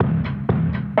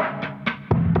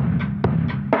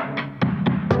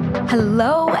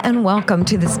Hello and welcome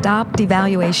to the Stop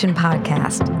Devaluation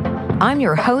Podcast. I'm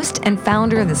your host and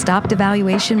founder of the Stop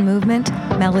Devaluation movement,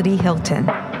 Melody Hilton.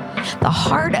 The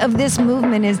heart of this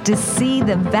movement is to see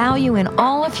the value in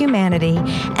all of humanity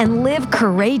and live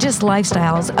courageous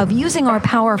lifestyles of using our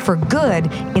power for good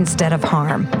instead of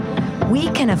harm. We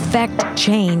can affect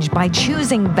change by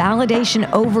choosing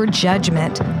validation over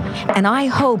judgment, and I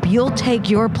hope you'll take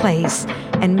your place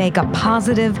and make a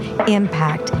positive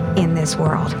impact in this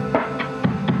world.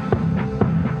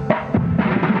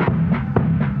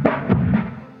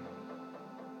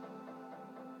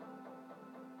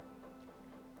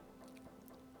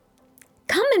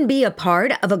 Come and be a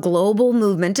part of a global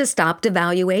movement to stop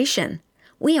devaluation.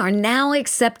 We are now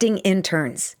accepting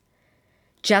interns.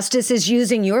 Justice is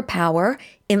using your power,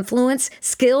 influence,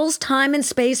 skills, time, and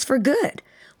space for good.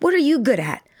 What are you good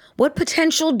at? What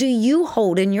potential do you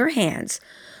hold in your hands?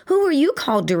 Who are you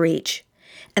called to reach?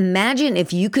 Imagine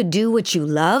if you could do what you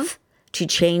love to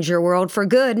change your world for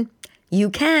good.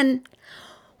 You can.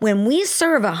 When we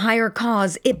serve a higher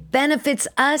cause, it benefits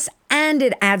us and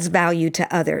it adds value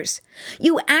to others.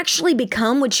 You actually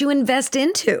become what you invest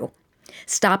into.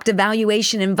 Stop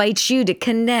Devaluation invites you to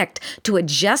connect to a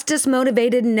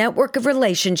justice-motivated network of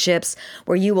relationships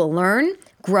where you will learn,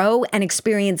 grow, and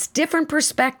experience different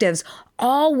perspectives,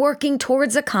 all working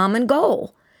towards a common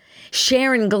goal.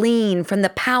 Share and glean from the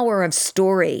power of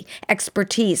story,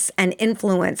 expertise, and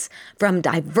influence from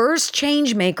diverse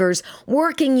change makers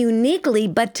working uniquely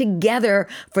but together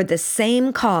for the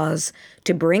same cause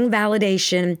to bring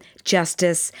validation,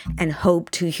 justice, and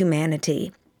hope to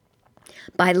humanity.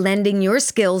 By lending your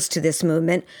skills to this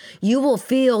movement, you will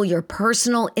feel your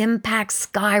personal impact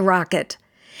skyrocket.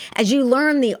 As you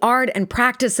learn the art and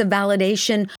practice of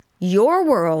validation, your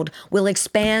world will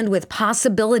expand with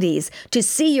possibilities to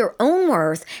see your own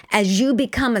worth as you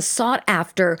become a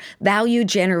sought-after value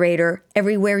generator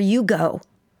everywhere you go.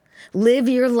 Live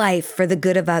your life for the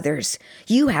good of others.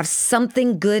 You have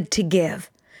something good to give.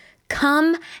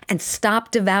 Come and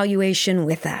stop devaluation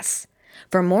with us.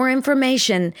 For more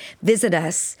information, visit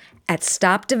us at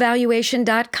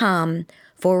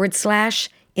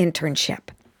stopdevaluation.com/internship.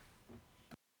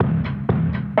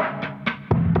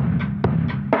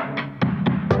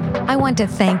 I want to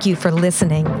thank you for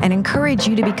listening and encourage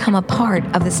you to become a part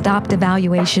of the Stop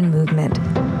Devaluation movement.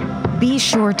 Be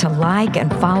sure to like and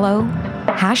follow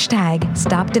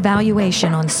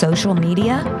 #StopDevaluation on social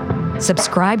media,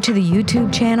 subscribe to the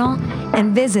YouTube channel,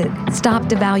 and visit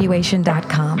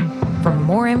stopdevaluation.com for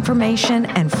more information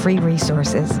and free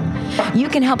resources. You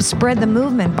can help spread the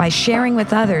movement by sharing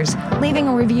with others, leaving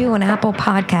a review on Apple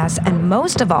Podcasts, and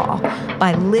most of all,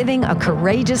 by living a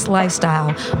courageous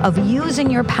lifestyle of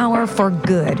using your power for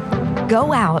good.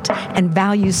 Go out and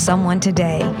value someone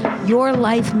today. Your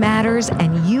life matters,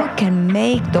 and you can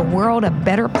make the world a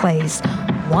better place.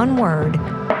 One word,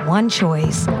 one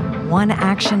choice, one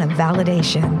action of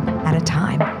validation at a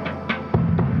time.